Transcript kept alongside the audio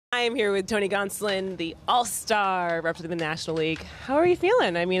I am here with Tony Gonsolin, the All-Star representing the National League. How are you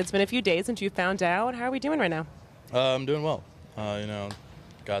feeling? I mean, it's been a few days since you found out. How are we doing right now? I'm doing well.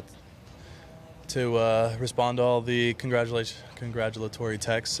 Got to respond to all the congratulatory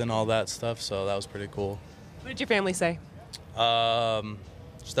texts and all that stuff, so that was pretty cool. What did your family say?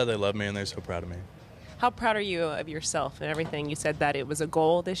 Just that they love me and they're so proud of me. How proud are you of yourself and everything? You said that it was a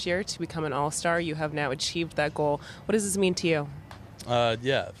goal this year to become an All-Star. You have now achieved that goal. What does this mean to you?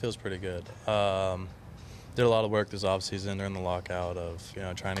 Yeah, it feels pretty good. Did a lot of work this offseason during the lockout of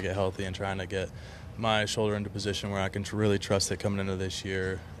trying to get healthy and trying to get my shoulder into a position where I can really trust it coming into this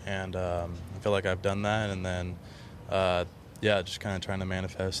year, and I feel like I've done that. And then just kind of trying to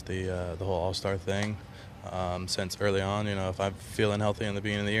manifest the whole All-Star thing since early on. If I'm feeling healthy in the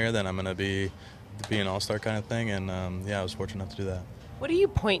beginning of the year, then I'm going to be an All-Star kind of thing, and I was fortunate enough to do that. What do you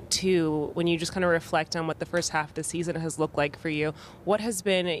point to when you just kind of reflect on what the first half of the season has looked like for you? What has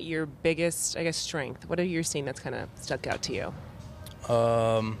been your biggest, strength? What are you seeing that's kind of stuck out to you?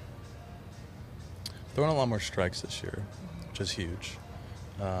 Throwing a lot more strikes this year, which is huge.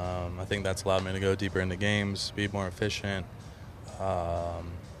 I think that's allowed me to go deeper into games, be more efficient. Not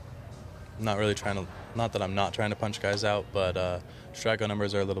that I'm not trying to punch guys out, but strikeout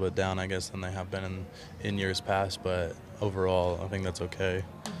numbers are a little bit down, I guess, than they have been in years past. But overall, I think that's okay.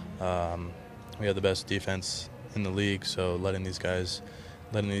 We have the best defense in the league, so letting these guys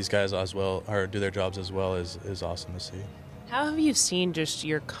as well, or do their jobs as well, is awesome to see. How have you seen just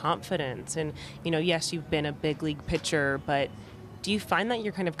your confidence? And, yes, you've been a big league pitcher, but do you find that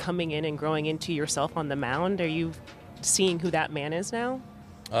you're kind of coming in and growing into yourself on the mound? Are you seeing who that man is now?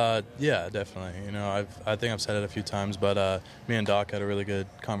 Yeah, definitely. I think I've said it a few times, but me and Doc had a really good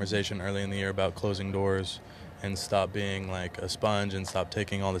conversation early in the year about closing doors and stop being like a sponge and stop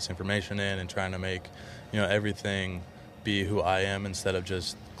taking all this information in and trying to make, everything be who I am instead of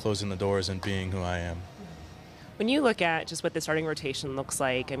just closing the doors and being who I am. When you look at just what the starting rotation looks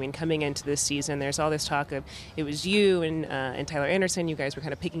like, I mean, coming into this season, there's all this talk of it was you and Tyler Anderson. You guys were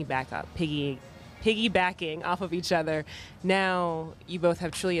kind of piggybacking off of each other. Now you both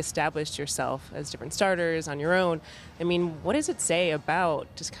have truly established yourself as different starters on your own. I mean, what does it say about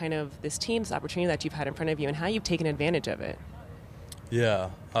just kind of this team's opportunity that you've had in front of you and how you've taken advantage of it? Yeah,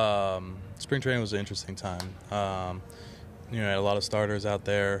 spring training was an interesting time. I had a lot of starters out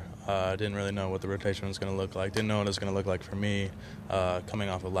there. I didn't really know what the rotation was going to look like. Didn't know what it was going to look like for me coming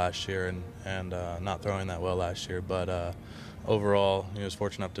off of last year and not throwing that well last year. But overall, I was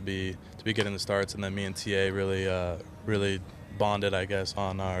fortunate enough to be getting the starts, and then me and TA really bonded, I guess,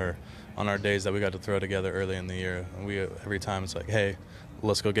 on our days that we got to throw together early in the year. And every time it's like, hey,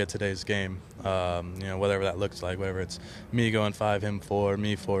 let's go get today's game. Whatever that looks like, whether it's me going 5, him 4,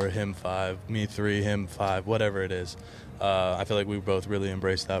 me 4, him 5, me 3, him 5, whatever it is. I feel like we both really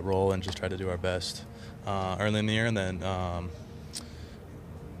embraced that role and just tried to do our best early in the year. And then I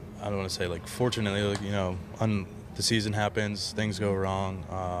don't want to say like fortunately, the season happens, things go wrong.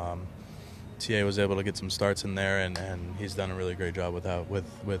 TA was able to get some starts in there, and he's done a really great job with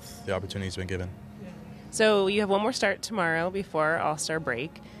the opportunity he's been given. So you have one more start tomorrow before All-Star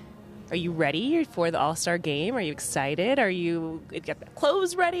break. Are you ready for the All-Star game? Are you excited? Are you get the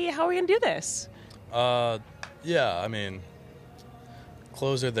clothes ready? How are we going to do this? Yeah, I mean,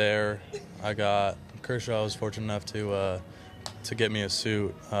 clothes are there. I got Kershaw was fortunate enough to get me a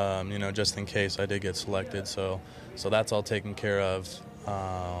suit, just in case I did get selected. So that's all taken care of.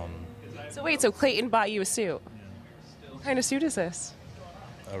 So Clayton bought you a suit. What kind of suit is this?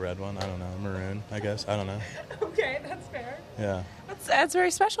 A red one. I don't know. Maroon, I guess. I don't know. Okay, that's fair. Yeah. That's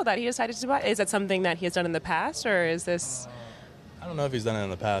very special that he decided to buy. Is that something that he has done in the past, or is this? I don't know if he's done it in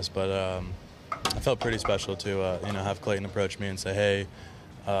the past, but I felt pretty special to have Clayton approach me and say, hey,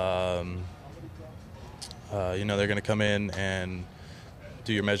 they're going to come in and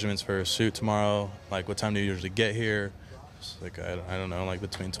do your measurements for a suit tomorrow. Like, what time do you usually get here? It's like, I don't know, like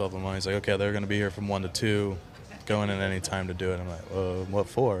between 12 and 1. He's like, okay, they're going to be here from 1 to 2. Go in at any time to do it. I'm like, what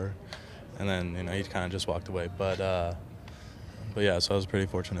for? And then, he kind of just walked away. But yeah, so I was pretty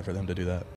fortunate for them to do that.